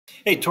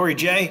Hey, Tori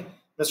J,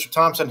 Mr.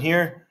 Thompson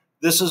here.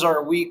 This is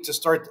our week to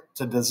start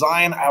to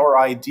design our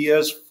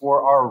ideas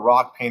for our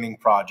rock painting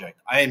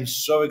project. I am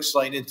so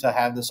excited to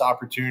have this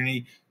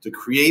opportunity to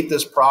create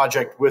this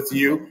project with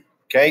you.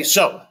 Okay,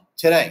 so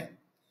today,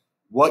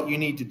 what you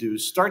need to do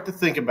is start to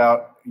think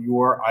about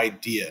your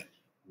idea.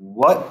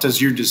 What does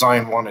your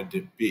design want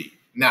to be?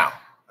 Now,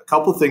 a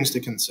couple things to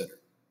consider.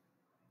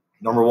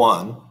 Number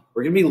one,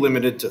 we're going to be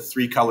limited to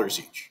 3 colors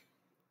each.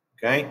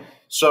 Okay,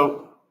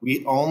 so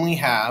we only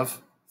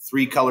have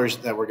 3 colors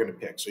that we're going to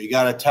pick. So you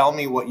got to tell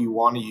me what you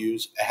want to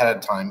use ahead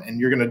of time, and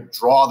you're going to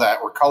draw that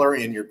or color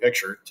in your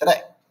picture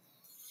today.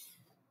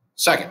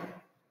 Second,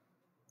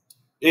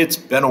 it's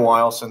been a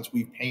while since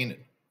we painted.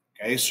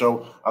 Okay,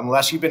 so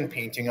unless you've been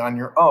painting on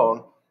your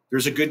own,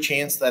 there's a good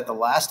chance that the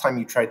last time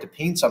you tried to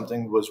paint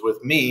something was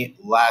with me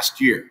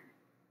last year.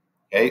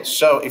 Okay,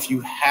 so if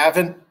you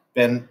haven't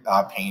been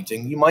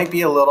painting, you might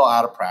be a little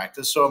out of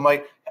practice. So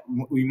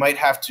we might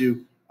have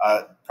to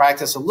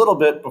practice a little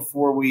bit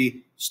before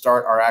we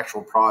start our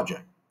actual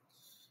project.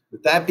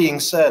 With that being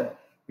said,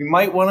 we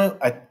might want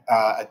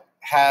to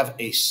have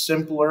a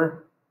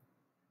simpler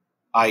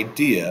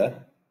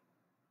idea,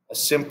 a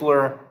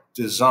simpler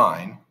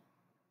design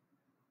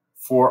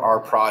for our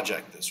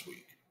project this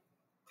week.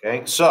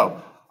 Okay,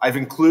 so I've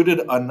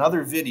included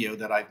another video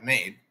that I've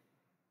made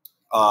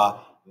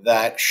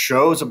that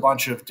shows a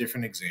bunch of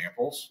different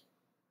examples.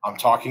 I'm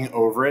talking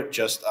over it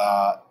just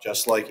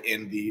like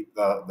in the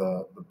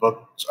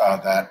book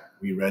that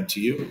we read to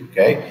you.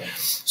 Okay,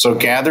 so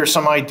gather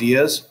some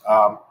ideas.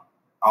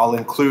 I'll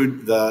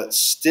include the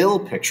still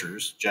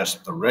pictures,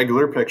 just the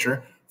regular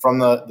picture from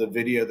the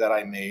video that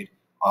I made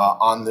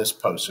on this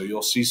post. So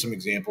you'll see some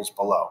examples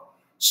below.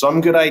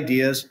 Some good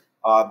ideas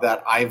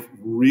that I've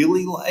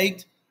really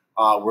liked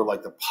were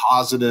like the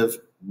positive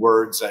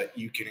words that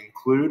you can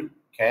include.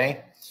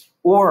 Okay,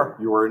 or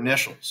your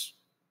initials.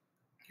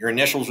 Your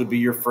initials would be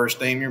your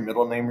first name, your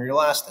middle name, or your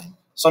last name.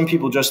 Some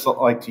people just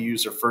like to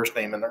use their first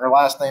name and their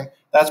last name.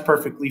 That's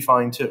perfectly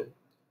fine too.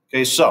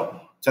 Okay, so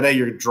today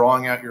you're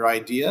drawing out your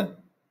idea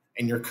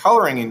and you're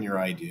coloring in your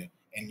idea,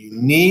 and you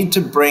need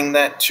to bring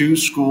that to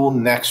school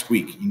next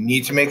week. You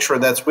need to make sure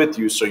that's with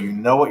you so you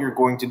know what you're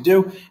going to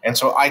do, and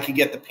so I can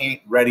get the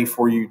paint ready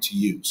for you to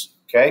use.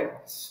 Okay,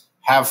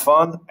 have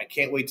fun. I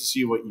can't wait to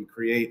see what you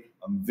create.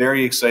 I'm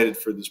very excited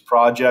for this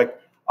project.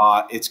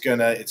 It's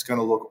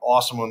gonna look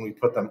awesome when we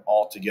put them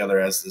all together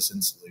as this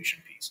installation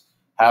piece.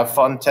 Have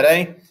fun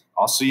today.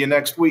 I'll see you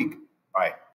next week.